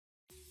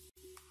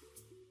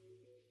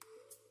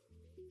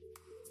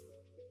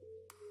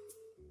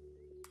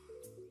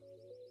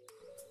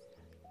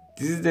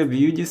This is the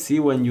view you see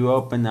when you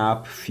open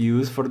up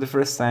Fuse for the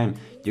first time.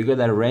 You got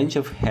a range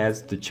of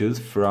heads to choose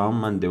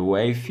from, and the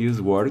way Fuse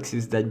works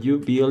is that you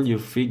build your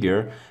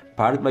figure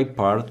part by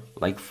part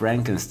like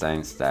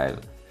Frankenstein style.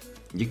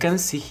 You can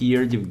see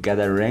here you've got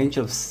a range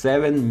of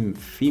 7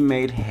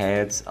 female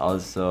heads,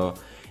 also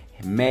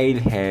male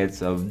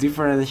heads of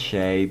different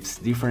shapes,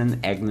 different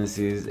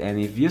ethnicities, and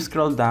if you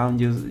scroll down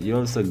you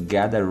also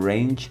got a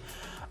range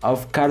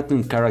of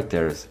cartoon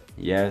characters.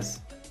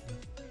 Yes.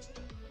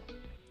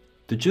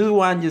 To choose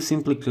one, you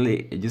simply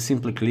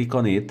click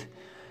on it.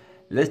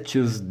 Let's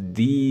choose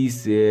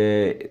this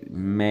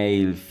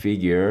male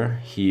figure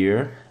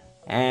here,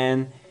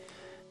 and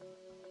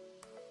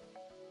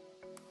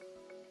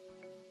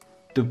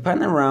to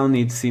pan around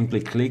it,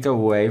 simply click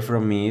away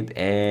from it,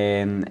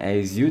 and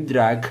as you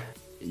drag,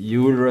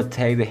 you will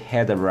rotate the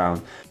head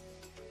around.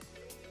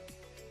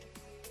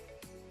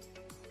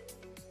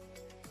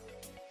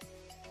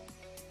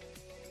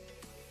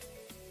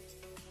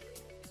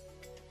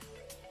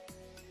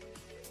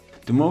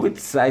 To move it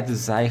side to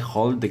side,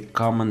 hold the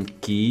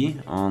Command key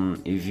on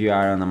if you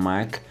are on a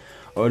Mac,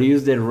 or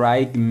use the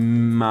right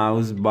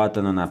mouse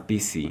button on a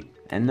PC.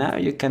 And now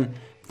you can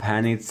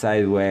pan it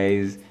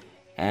sideways,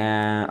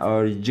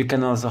 or you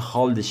can also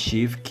hold the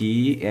Shift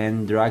key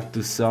and drag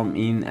to zoom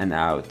in and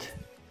out.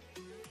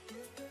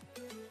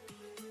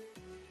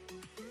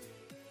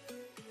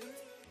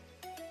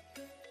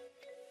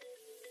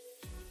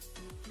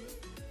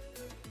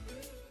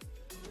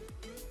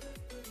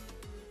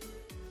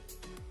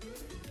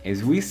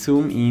 As we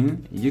zoom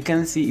in, you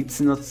can see it's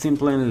not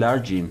simply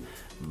enlarging,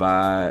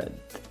 but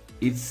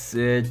it's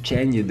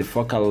changing the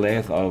focal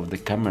length of the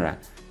camera.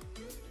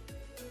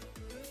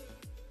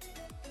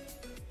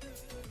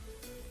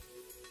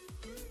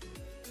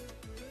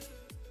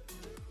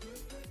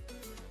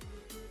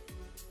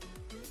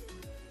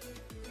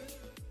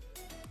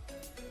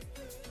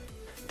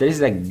 There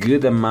is a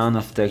good amount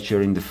of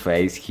texture in the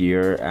face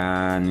here,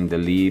 and in the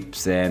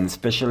lips, and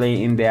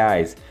especially in the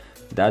eyes,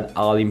 that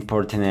all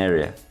important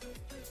area.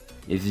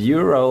 If you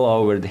roll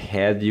over the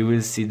head, you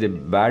will see the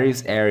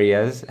various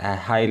areas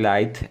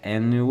highlight,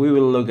 and we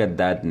will look at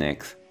that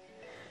next.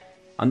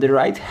 On the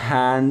right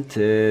hand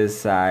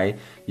side,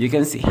 you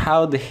can see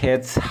how the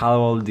heads have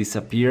all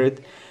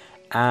disappeared,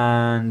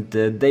 and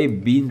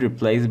they've been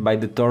replaced by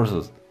the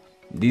torsos.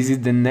 This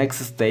is the next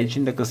stage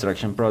in the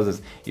construction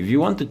process. If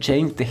you want to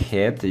change the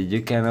head,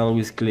 you can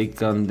always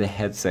click on the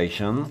head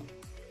section.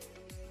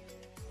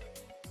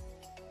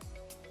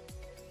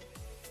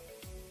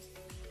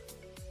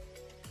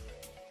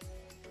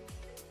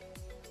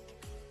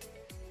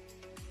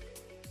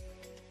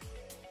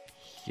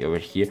 Over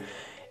here,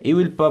 it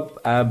will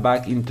pop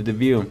back into the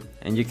view,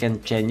 and you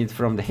can change it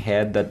from the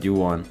head that you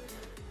want,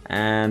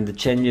 and the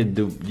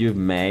changes you've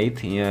made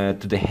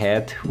to the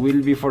head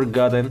will be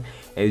forgotten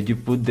as you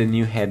put the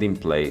new head in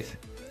place.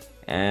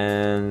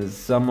 And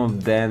some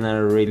of them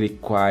are really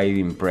quite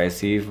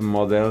impressive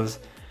models,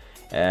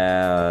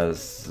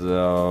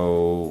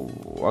 so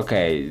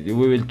okay,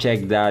 we will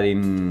check that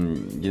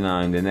in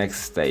in the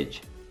next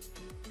stage.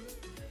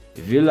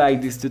 If you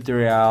like this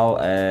tutorial,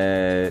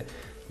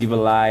 give a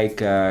like,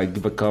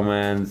 give a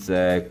comment,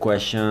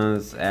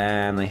 questions,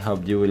 and I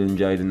hope you will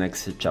enjoy the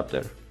next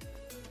chapter.